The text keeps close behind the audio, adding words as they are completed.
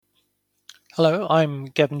Hello, I'm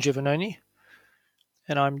Gavin Giovannoni,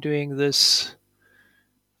 and I'm doing this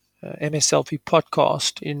MSLP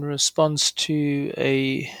podcast in response to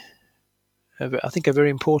I think, a very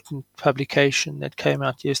important publication that came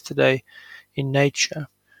out yesterday in Nature,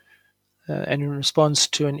 and in response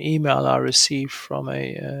to an email I received from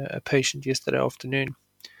a patient yesterday afternoon.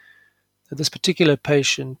 This particular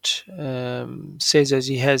patient says as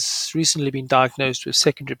he has recently been diagnosed with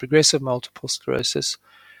secondary progressive multiple sclerosis,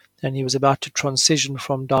 and he was about to transition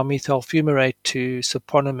from dimethyl fumarate to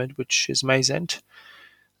siponimod, which is Mayzent,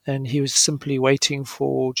 and he was simply waiting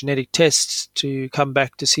for genetic tests to come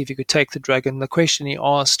back to see if he could take the drug. And the question he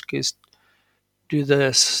asked is, do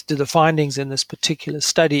the findings in this particular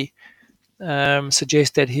study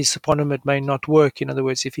suggest that his siponimod may not work? In other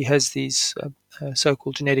words, if he has these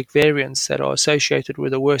so-called genetic variants that are associated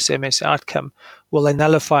with a worse MS outcome, will they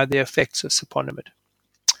nullify the effects of siponimod?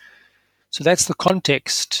 So that's the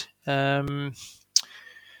context. Now,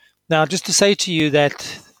 just to say to you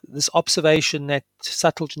that this observation that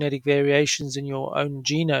subtle genetic variations in your own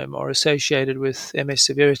genome are associated with MS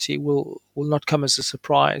severity will not come as a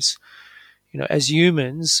surprise. As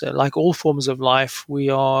humans, like all forms of life, we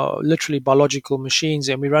are literally biological machines,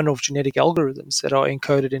 and we run off genetic algorithms that are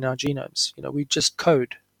encoded in our genomes. We just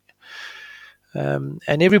code. And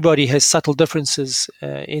everybody has subtle differences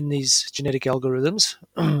in these genetic algorithms,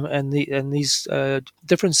 and these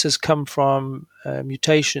differences come from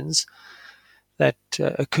mutations that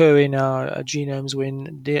occur in our genomes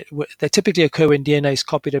they typically occur when DNA is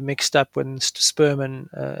copied and mixed up when sperm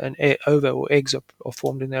and ova or eggs are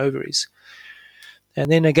formed in the ovaries. And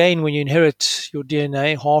then again, when you inherit your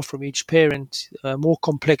DNA, half from each parent, more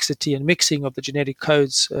complexity and mixing of the genetic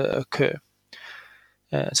codes occur.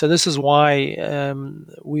 So this is why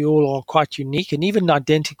we all are quite unique, and even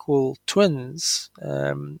identical twins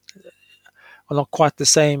are not quite the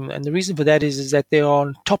same. And the reason for that is that they are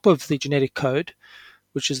on top of the genetic code,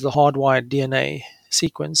 which is the hardwired DNA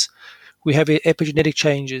sequence. We have epigenetic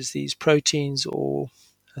changes, these proteins or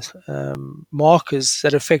markers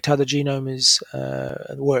that affect how the genome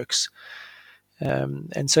works.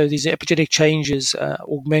 And so these epigenetic changes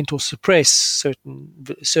augment or suppress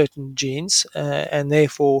certain genes, and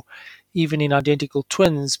therefore, even in identical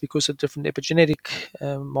twins, because of different epigenetic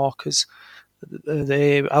markers,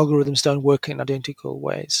 their algorithms don't work in identical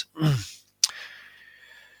ways.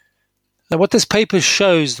 Now, what this paper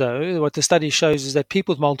shows, though, what the study shows, is that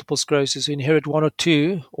people with multiple sclerosis who inherit one or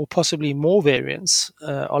two or possibly more variants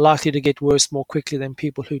are likely to get worse more quickly than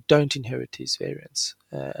people who don't inherit these variants.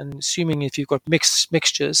 And assuming if you've got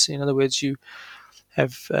mixtures, in other words, you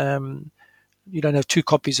don't have two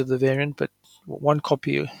copies of the variant, but one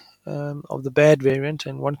copy of the bad variant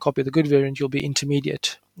and one copy of the good variant, you'll be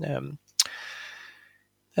intermediate.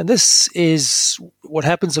 And this is what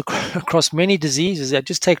happens across many diseases.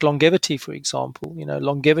 Just take longevity, for example.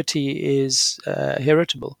 Longevity is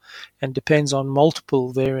heritable and depends on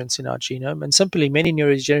multiple variants in our genome. And simply, many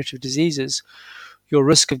neurodegenerative diseases, your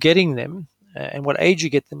risk of getting them and what age you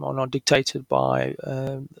get them are not dictated by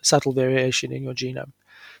subtle variation in your genome.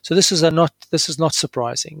 So this is not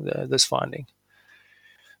surprising, this finding.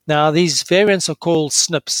 Now, these variants are called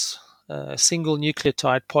SNPs. Single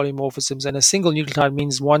nucleotide polymorphisms, and a single nucleotide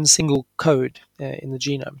means one single code in the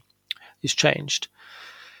genome is changed.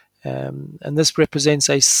 And this represents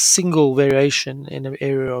a single variation in an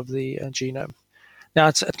area of the genome. Now,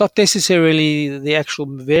 it's not necessarily the actual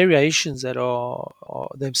variations that are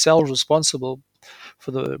themselves responsible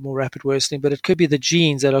for the more rapid worsening, but it could be the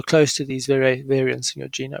genes that are close to these variants in your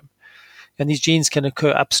genome. And these genes can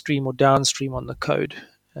occur upstream or downstream on the code.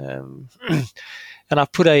 And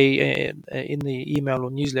I've put in the email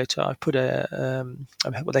or newsletter, I put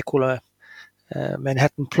what they call a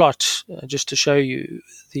Manhattan plot, just to show you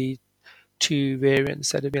the two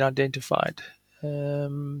variants that have been identified.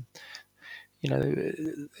 You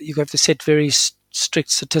have to set very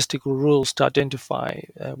strict statistical rules to identify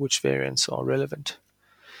which variants are relevant.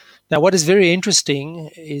 Now, what is very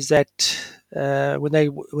interesting is that when they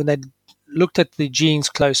looked at the genes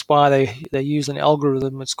close by, they used an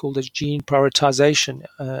algorithm. It's called a gene prioritisation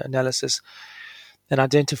analysis, and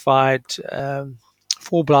identified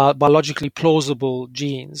four biologically plausible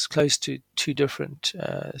genes close to two different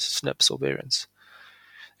SNPs or variants.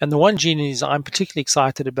 And the one gene I'm particularly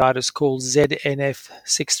excited about is called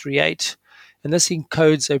ZNF638. And this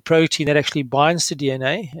encodes a protein that actually binds to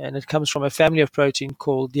DNA, and it comes from a family of protein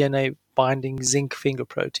called DNA-binding zinc-finger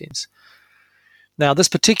proteins. Now, this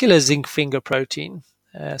particular zinc-finger protein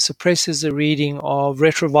suppresses the reading of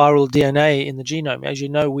retroviral DNA in the genome. As you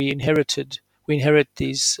know, we inherit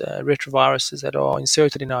these retroviruses that are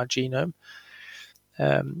inserted in our genome.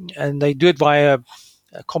 And they do it via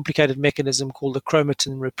a complicated mechanism called the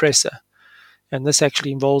chromatin repressor. And this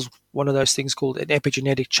actually involves one of those things called an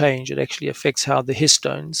epigenetic change. It actually affects how the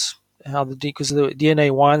histones, because the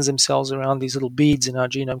DNA winds themselves around these little beads in our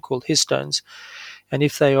genome called histones. And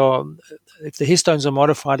if the histones are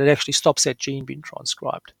modified, it actually stops that gene being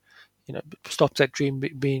transcribed. Stops that gene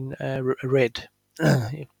being read.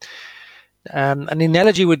 An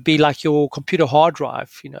analogy would be like your computer hard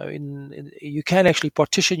drive. You can actually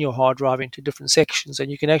partition your hard drive into different sections, and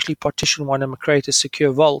you can actually partition one and create a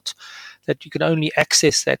secure vault that you can only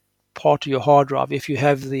access that part of your hard drive if you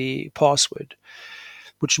have the password,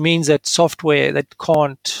 which means that software that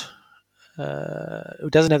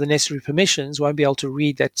doesn't have the necessary permissions won't be able to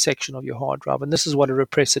read that section of your hard drive. And this is what a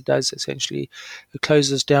repressor does, essentially. It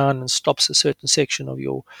closes down and stops a certain section of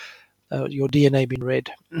your DNA being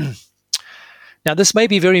read. Now, this may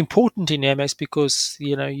be very important in MS because,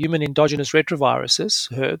 human endogenous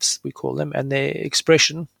retroviruses, HERVs, we call them, and their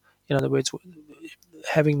expression, in other words,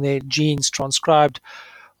 having their genes transcribed,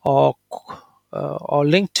 are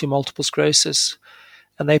linked to multiple sclerosis.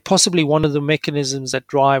 And they're possibly one of the mechanisms that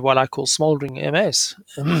drive what I call smoldering MS.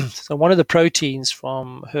 So one of the proteins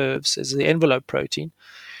from HERVs is the envelope protein,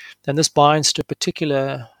 and this binds to a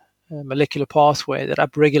particular molecular pathway that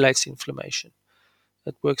upregulates inflammation.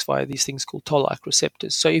 It works via these things called toll-like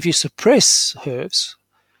receptors. So if you suppress HERVs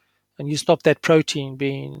and you stop that protein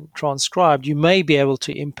being transcribed, you may be able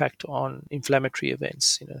to impact on inflammatory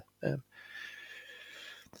events.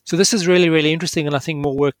 So this is really, really interesting, and I think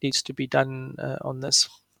more work needs to be done on this.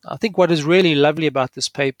 I think what is really lovely about this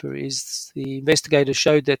paper is the investigators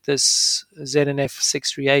showed that this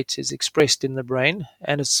ZNF638 is expressed in the brain,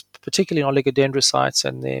 and it's particularly in oligodendrocytes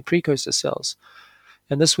and their precursor cells.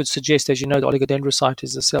 And this would suggest, as you know, the oligodendrocyte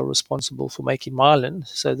is the cell responsible for making myelin.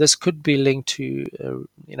 So this could be linked to,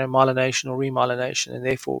 myelination or remyelination, and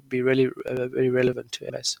therefore be really very relevant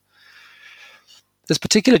to MS. This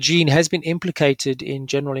particular gene has been implicated in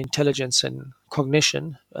general intelligence and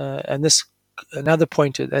cognition, and this another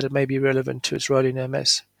pointer that it may be relevant to its role in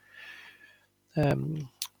MS. And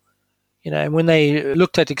when they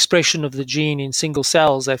looked at expression of the gene in single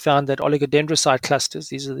cells, they found that oligodendrocyte clusters,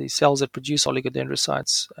 these are the cells that produce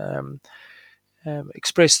oligodendrocytes,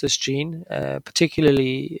 express this gene,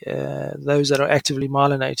 particularly those that are actively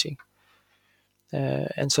myelinating.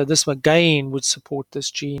 And so this again would support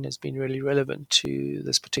this gene as being really relevant to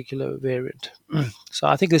this particular variant. So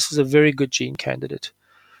I think this is a very good gene candidate.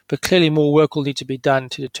 But clearly, more work will need to be done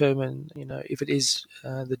to determine, if it is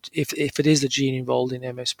the gene involved in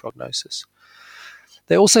MS prognosis.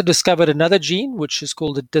 They also discovered another gene, which is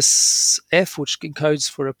called the DysF, which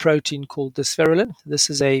encodes for a protein called dysferlin. This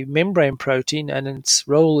is a membrane protein, and its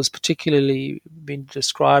role has particularly been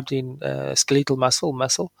described in skeletal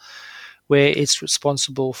muscle, where it's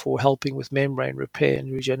responsible for helping with membrane repair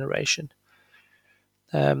and regeneration.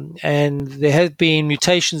 And there have been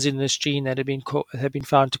mutations in this gene that have been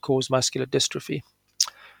found to cause muscular dystrophy.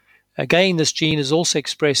 Again, this gene is also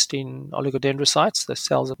expressed in oligodendrocytes, the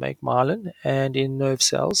cells that make myelin, and in nerve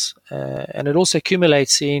cells. And it also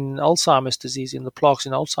accumulates in Alzheimer's disease, in the plaques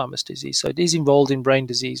in Alzheimer's disease. So it is involved in brain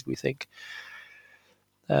disease, we think.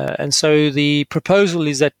 And so the proposal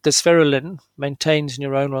is that dysferlin maintains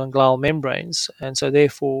neuronal and glial membranes, and so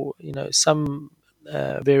therefore, some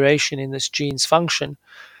variation in this gene's function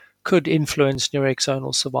could influence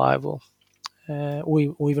neuroaxonal survival or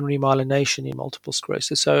even remyelination in multiple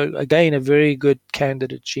sclerosis. So again, a very good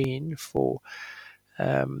candidate gene for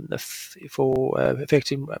affecting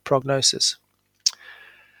prognosis.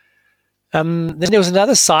 Then there was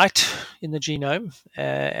another site in the genome,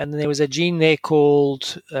 and there was a gene there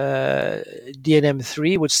called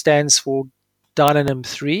DNM3, which stands for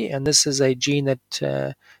dynanim3, and this is a gene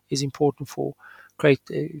that is important for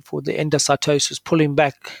the endocytosis, pulling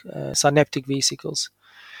back synaptic vesicles.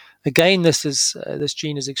 Again, this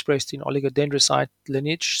gene is expressed in oligodendrocyte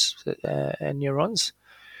lineage and neurons.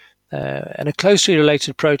 And a closely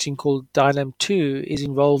related protein called dynam2 is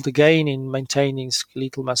involved again in maintaining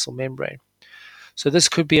skeletal muscle membrane. So this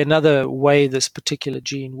could be another way this particular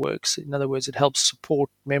gene works. In other words, it helps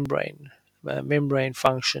support membrane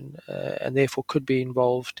function, and therefore could be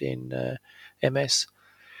involved in MS.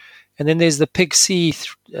 And then there's the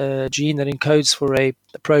PIGC gene that encodes for a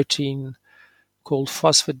protein called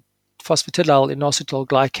phosphatidyl inositol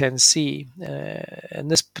glycan C. And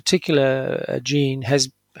this particular gene has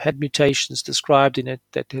had mutations described in it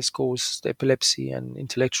that has caused epilepsy and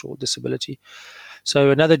intellectual disability. So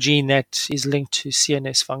another gene that is linked to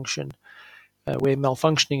CNS function, where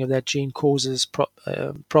malfunctioning of that gene causes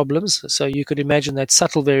problems. So you could imagine that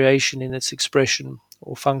subtle variation in its expression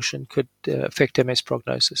or function could affect MS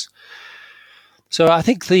prognosis. So I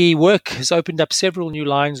think the work has opened up several new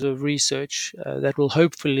lines of research that will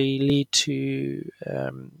hopefully lead to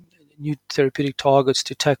new therapeutic targets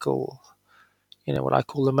to tackle, what I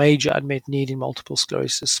call the major unmet need in multiple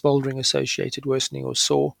sclerosis, smoldering associated worsening or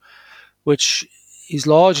SAW, which is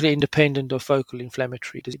largely independent of focal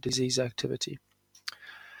inflammatory disease activity.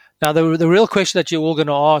 Now, the real question that you're all going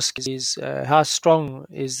to ask is how strong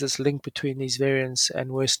is this link between these variants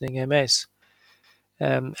and worsening MS?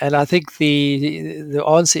 And I think the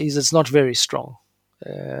answer is it's not very strong.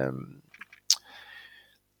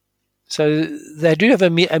 So they do have a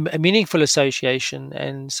meaningful association,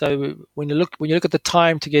 and so when you look at the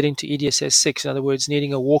time to get into EDSS6, in other words,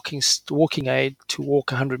 needing a walking aid to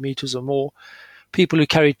walk 100 meters or more, people who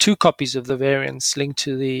carry 2 copies of the variants linked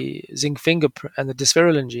to the zinc-finger and the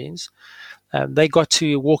dysferlin genes, they got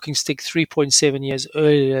to a walking stick 3.7 years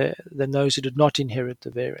earlier than those who did not inherit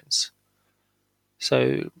the variants.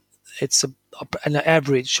 So it's an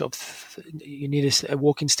average of you need a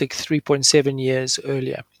walking stick 3.7 years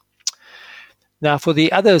earlier. Now, for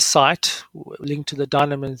the other site linked to the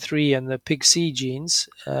dynamin 3 and the PIG-C genes,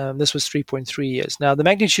 this was 3.3 years. Now, the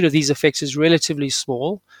magnitude of these effects is relatively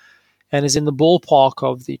small and is in the ballpark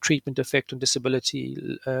of the treatment effect on disability,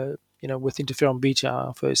 with interferon beta,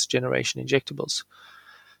 our first generation injectables.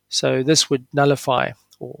 So this would nullify,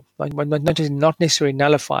 or not necessarily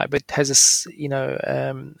nullify, but has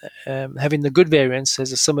having the good variants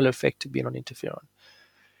has a similar effect to being on interferon.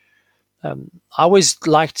 I always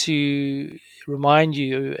like to remind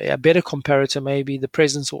you a better comparator may be the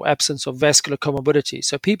presence or absence of vascular comorbidities.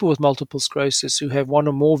 So people with multiple sclerosis who have one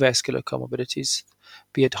or more vascular comorbidities,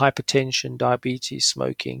 be it hypertension, diabetes,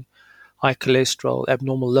 smoking, high cholesterol,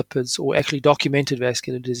 abnormal lipids, or actually documented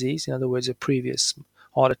vascular disease, in other words, a previous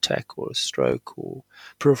heart attack or a stroke or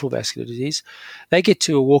peripheral vascular disease, they get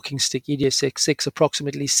to a walking stick EDSS6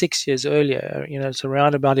 approximately 6 years earlier. It's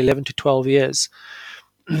around about 11 to 12 years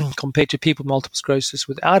compared to people with multiple sclerosis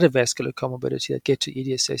without a vascular comorbidity that get to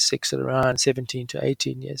EDSS6 at around 17 to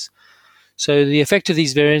 18 years. So the effect of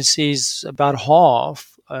these variants is about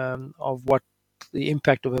half of what the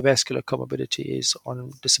impact of a vascular comorbidity is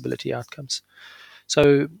on disability outcomes.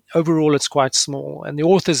 So overall, it's quite small. And the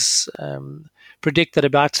authors predict that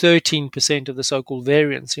about 13% of the so-called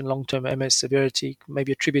variants in long-term MS severity may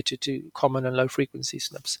be attributed to common and low-frequency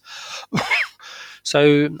SNPs.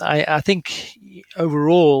 So I think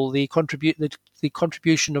overall the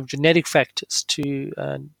contribution of genetic factors to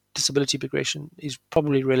disability progression is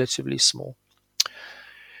probably relatively small.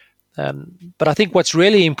 But I think what's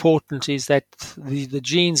really important is that the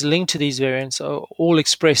genes linked to these variants are all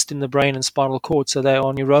expressed in the brain and spinal cord, so they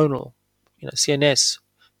are neuronal, CNS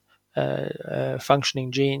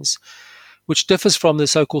functioning genes, which differs from the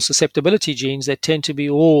so-called susceptibility genes that tend to be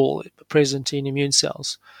all present in immune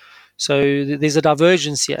cells. So there's a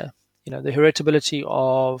divergence here. The heritability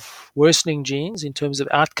of worsening genes in terms of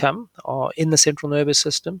outcome are in the central nervous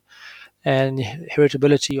system, and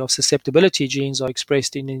heritability of susceptibility genes are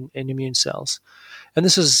expressed in immune cells. And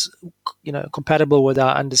this is, compatible with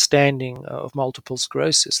our understanding of multiple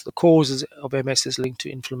sclerosis. The causes of MS is linked to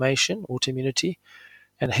inflammation, autoimmunity,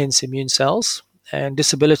 and hence immune cells. And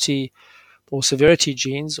disability or severity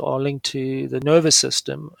genes are linked to the nervous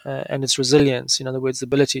system and its resilience, in other words, the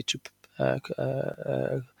ability to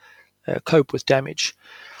cope with damage.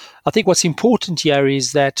 I think what's important here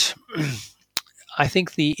is that I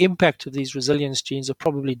think the impact of these resilience genes are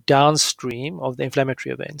probably downstream of the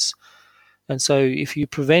inflammatory events. And so if you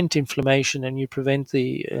prevent inflammation and you prevent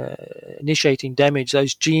the initiating damage,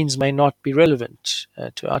 those genes may not be relevant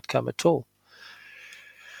to outcome at all.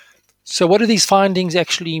 So what do these findings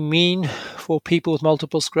actually mean for people with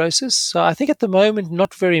multiple sclerosis? So I think at the moment,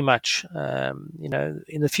 not very much.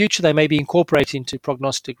 In the future, they may be incorporated into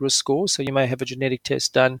prognostic risk scores. So you may have a genetic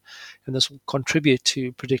test done, and this will contribute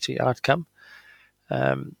to predicting outcome.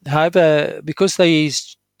 However, because the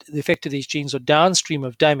effect of these genes are downstream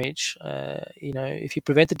of damage, if you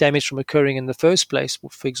prevent the damage from occurring in the first place,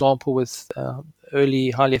 for example, with early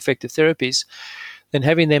highly effective therapies, then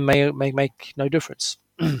having them may make no difference.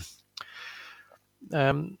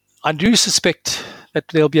 I do suspect that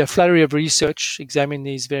there'll be a flurry of research examining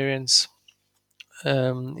these variants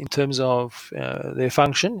in terms of their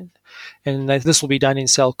function, and this will be done in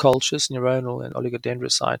cell cultures, neuronal and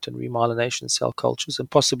oligodendrocyte and remyelination cell cultures, and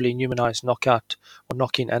possibly in humanized knockout or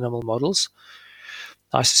knock-in animal models.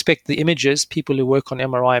 I suspect the images, people who work on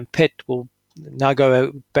MRI and PET will now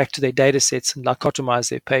go back to their data sets and dichotomize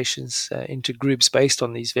their patients into groups based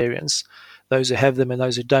on these variants, those who have them and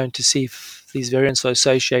those who don't, to see if these variants are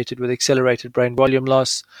associated with accelerated brain volume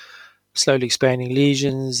loss, slowly expanding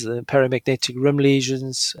lesions, the paramagnetic rim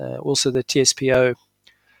lesions, also the TSPO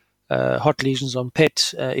hot lesions on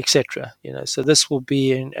PET, etc. So this will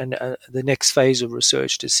be the next phase of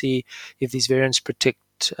research to see if these variants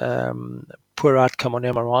predict poor outcome on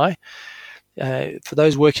MRI. For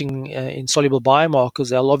those working in soluble biomarkers,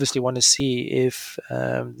 they'll obviously want to see if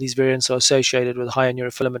these variants are associated with higher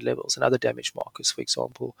neurofilament levels and other damage markers, for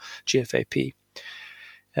example, GFAP.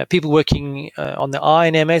 People working on the eye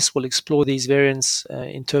and MS will explore these variants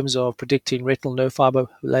in terms of predicting retinal nerve fiber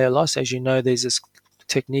layer loss. As you know, there's this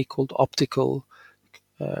technique called optical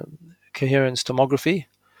coherence tomography,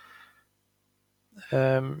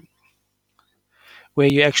 where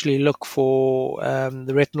you actually look for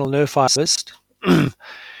the retinal nerve fibers,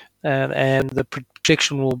 and the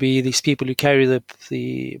prediction will be these people who carry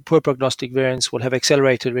the poor prognostic variants will have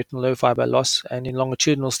accelerated retinal nerve fiber loss, and in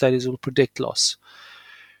longitudinal studies will predict loss.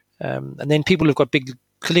 And then people who've got big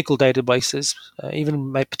clinical databases,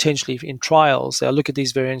 even potentially in trials, they'll look at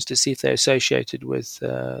these variants to see if they're associated with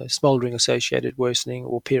smoldering associated worsening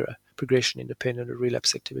or PIRA, progression independent of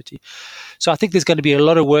relapse activity. So I think there's going to be a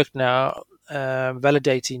lot of work now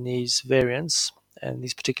validating these variants and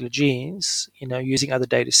these particular genes, using other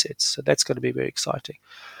data sets. So that's going to be very exciting.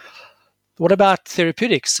 What about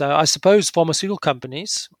therapeutics? I suppose pharmaceutical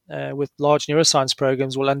companies with large neuroscience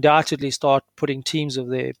programs will undoubtedly start putting teams of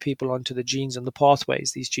their people onto the genes and the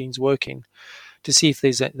pathways these genes work in to see if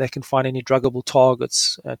they can find any druggable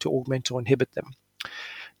targets to augment or inhibit them.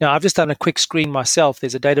 Now, I've just done a quick screen myself.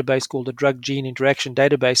 There's a database called the Drug-Gene Interaction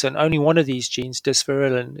Database, and only one of these genes,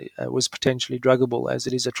 dysferlin, was potentially druggable, as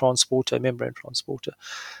it is a transporter, membrane transporter.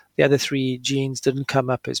 The other three genes didn't come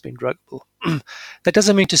up as being druggable. That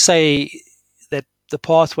doesn't mean to say that the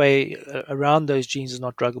pathway around those genes is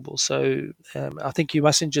not druggable. So I think you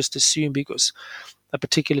mustn't just assume because a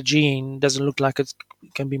particular gene doesn't look like it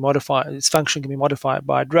can be modified, its function can be modified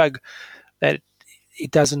by a drug, that it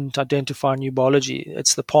doesn't identify new biology.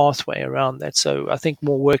 It's the pathway around that. So I think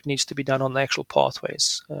more work needs to be done on the actual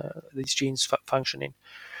pathways these genes function in.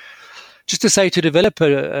 Just to say, to develop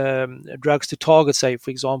drugs to target, say, for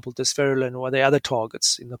example, dysferlin or the other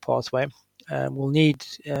targets in the pathway, we'll need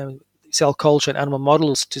cell culture and animal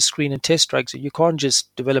models to screen and test drugs. So you can't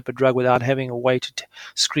just develop a drug without having a way to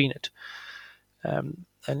screen it.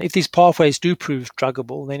 And if these pathways do prove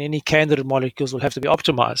druggable, then any candidate molecules will have to be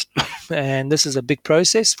optimized. And this is a big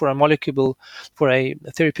process for a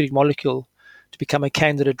therapeutic molecule to become a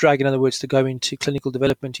candidate drug, in other words, to go into clinical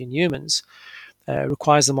development in humans.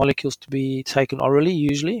 Requires the molecules to be taken orally,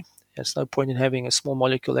 usually. There's no point in having a small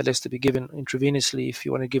molecule that has to be given intravenously if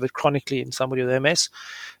you want to give it chronically in somebody with MS.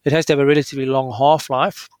 It has to have a relatively long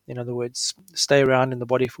half-life, in other words, stay around in the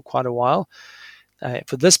body for quite a while.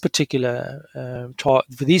 For this particular, for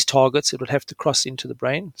these targets, it would have to cross into the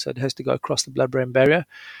brain, so it has to go across the blood-brain barrier.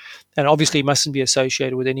 And obviously, it mustn't be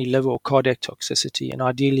associated with any liver or cardiac toxicity, and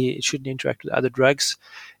ideally, it shouldn't interact with other drugs,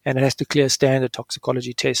 and it has to clear standard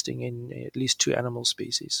toxicology testing in at least 2 animal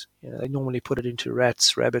species. They normally put it into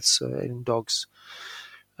rats, rabbits, and dogs.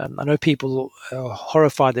 I know people are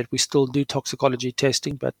horrified that we still do toxicology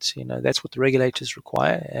testing, but that's what the regulators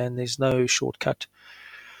require, and there's no shortcut.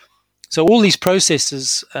 So all these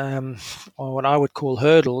processes are what I would call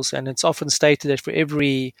hurdles, and it's often stated that for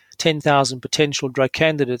every 10,000 potential drug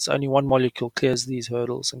candidates, only one molecule clears these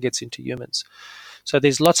hurdles and gets into humans. So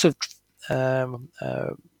there's lots of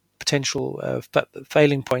potential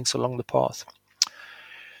failing points along the path.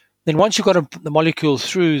 Then once you've got the molecule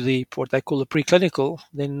through what they call the preclinical,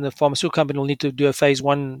 then the pharmaceutical company will need to do a phase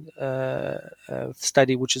 1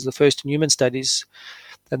 study, which is the first in human studies.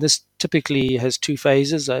 And this typically has 2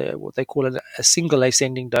 phases, what they call a single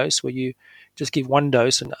ascending dose, where you just give one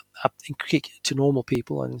dose and up kick to normal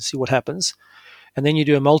people and see what happens. And then you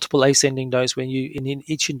do a multiple ascending dose where in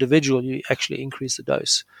each individual, you actually increase the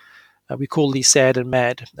dose. We call these SAD and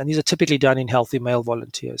MAD, and these are typically done in healthy male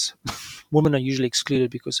volunteers. Women are usually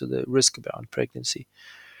excluded because of the risk around pregnancy.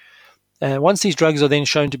 Once these drugs are then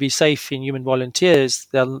shown to be safe in human volunteers,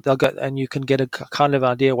 they'll go, and you can get a kind of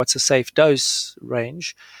idea what's a safe dose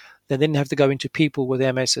range. They then have to go into people with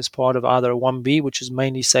MS as part of either a 1B, which is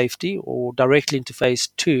mainly safety, or directly into phase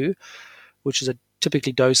 2, which is a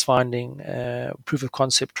typically dose-finding proof of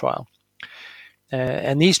concept trial.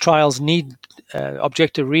 And these trials need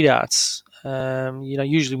objective readouts.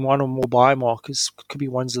 Usually one or more biomarkers, could be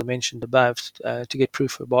ones that I mentioned above, to get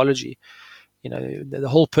proof of biology. The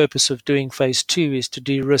whole purpose of doing phase 2 is to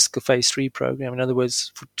de-risk a phase 3 program. In other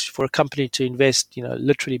words, for a company to invest,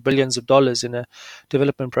 literally billions of dollars in a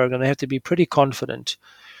development program, they have to be pretty confident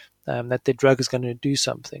that their drug is going to do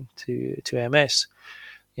something to MS.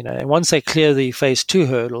 And once they clear the phase 2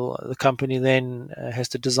 hurdle, the company then has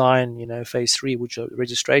to design, phase 3, which are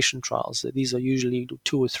registration trials. These are usually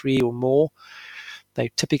 2 or 3 or more. They're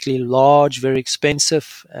typically large, very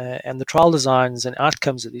expensive, and the trial designs and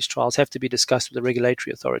outcomes of these trials have to be discussed with the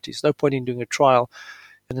regulatory authorities. No point in doing a trial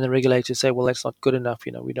and then the regulators say, "Well, that's not good enough.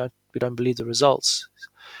 We don't believe the results."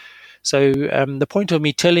 So the point of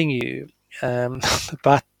me telling you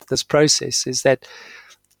about this process is that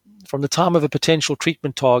from the time of a potential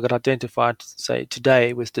treatment target identified, say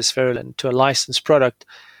today with dysferlin, to a licensed product,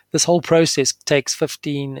 this whole process takes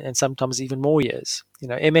 15 and sometimes even more years.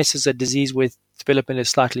 MS is a disease where development is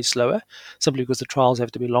slightly slower, simply because the trials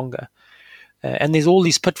have to be longer. And there's all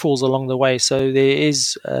these pitfalls along the way. So there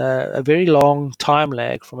is a very long time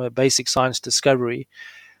lag from a basic science discovery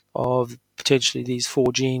of potentially these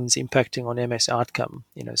 4 genes impacting on MS outcome,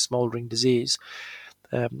 smoldering disease.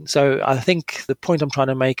 So I think the point I'm trying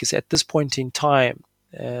to make is at this point in time,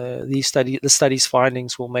 the study's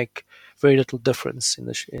findings will make very little difference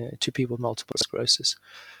to people with multiple sclerosis.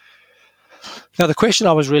 Now, the question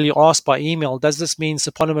I was really asked by email, does this mean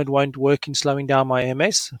siponimod won't work in slowing down my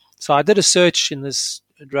MS? So I did a search in this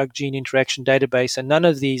drug-gene interaction database, and none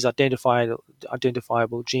of these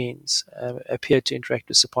identifiable genes appeared to interact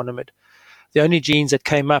with siponimod. The only genes that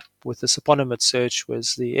came up with the siponimod search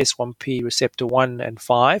was the S1P receptor 1 and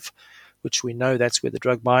 5, which we know that's where the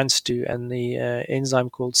drug binds to, and the enzyme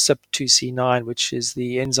called CYP2C9, which is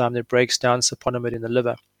the enzyme that breaks down siponimod in the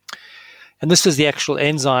liver. And this is the actual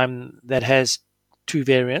enzyme that has 2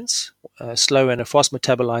 variants, a slow and a fast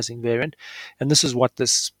metabolizing variant. And this is what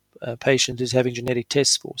this patient is having genetic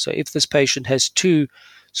tests for. So if this patient has 2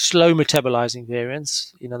 slow metabolizing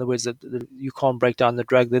variants, in other words, that you can't break down the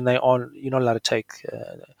drug, then you're not allowed to take.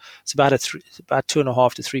 It's about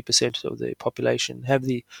 2.5% to 3% of the population have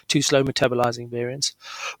the 2 slow metabolizing variants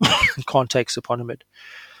and can't take siponimod.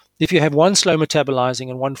 If you have 1 slow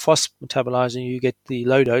metabolizing and 1 fast metabolizing, you get the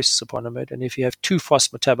low dose siponimod, and if you have 2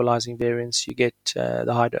 fast metabolizing variants, you get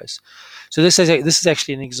the high dose. So this is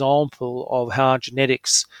actually an example of how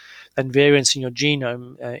genetics and variants in your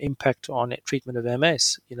genome impact on treatment of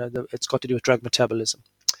MS. It's got to do with drug metabolism.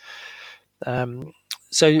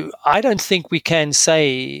 So I don't think we can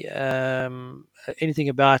say anything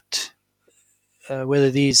about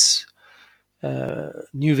whether these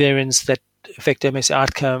new variants that affect MS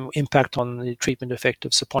outcome impact on the treatment effect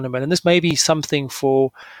of siponimod. And this may be something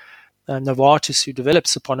for Novartis, who developed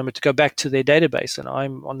siponimod, to go back to their database. And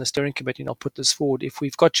I'm on the steering committee, and I'll put this forward. If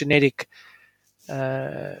we've got genetic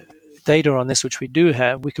data on this, which we do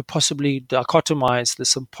have, we could possibly dichotomize the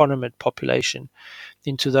siponimod population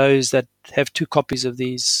into those that have 2 copies of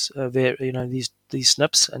these these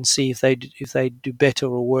SNPs, and see if they do better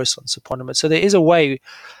or worse on siponimod. So there is a way,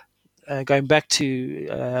 going back to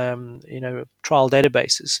trial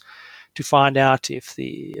databases, to find out if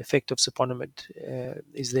the effect of siponimod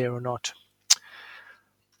is there or not.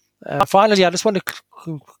 Finally, I just want to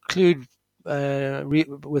conclude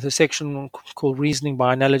with a section called reasoning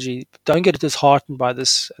by analogy. Don't get disheartened by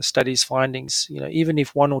this study's findings. Even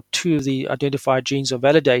if 1 or 2 of the identified genes are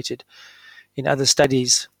validated in other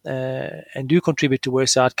studies and do contribute to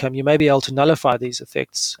worse outcome, you may be able to nullify these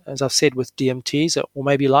effects, as I've said, with DMTs or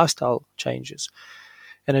maybe lifestyle changes.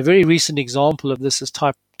 And a very recent example of this is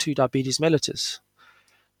type 2 diabetes mellitus.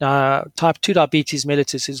 Now, type 2 diabetes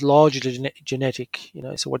mellitus is largely genetic,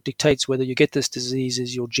 so what dictates whether you get this disease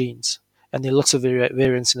is your genes. And there are lots of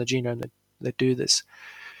variants in the genome that do this.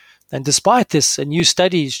 And despite this, a new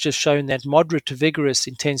study has just shown that moderate to vigorous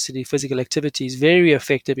intensity physical activity is very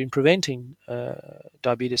effective in preventing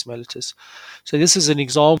diabetes mellitus. So this is an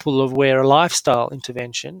example of where a lifestyle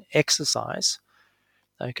intervention, exercise,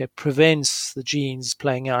 prevents the genes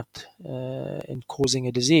playing out and causing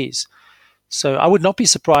a disease. So I would not be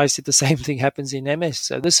surprised if the same thing happens in MS.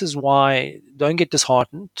 So this is why, don't get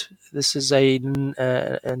disheartened. This is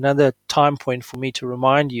another time point for me to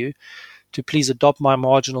remind you to please adopt my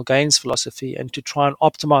marginal gains philosophy and to try and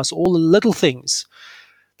optimize all the little things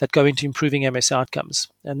that go into improving MS outcomes.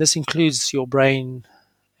 And this includes your brain,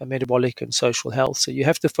 metabolic and social health. So you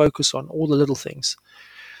have to focus on all the little things.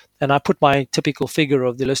 And I put my typical figure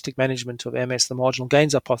of the holistic management of MS, the marginal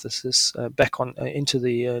gains hypothesis, back on into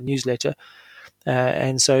the newsletter.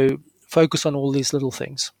 And so focus on all these little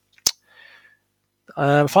things.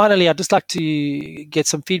 Finally, I'd just like to get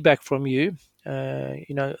some feedback from you.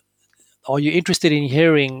 Are you interested in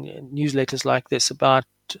hearing newsletters like this about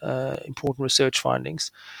important research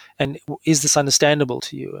findings? And is this understandable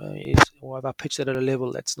to you? Or have I pitched it at a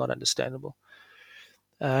level that's not understandable?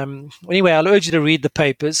 Anyway, I'll urge you to read the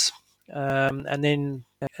papers and then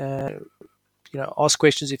ask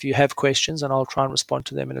questions if you have questions, and I'll try and respond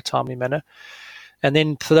to them in a timely manner. And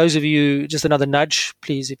then for those of you, just another nudge,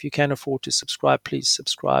 please, if you can afford to subscribe, please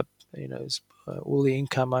subscribe. All the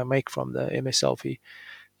income I make from the MS Selfie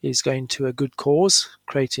is going to a good cause,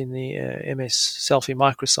 creating the MS Selfie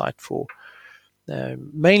microsite for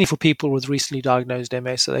mainly for people with recently diagnosed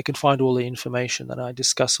MS, so they can find all the information that I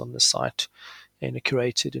discuss on the site in a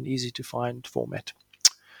curated and easy to find format.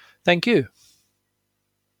 Thank you.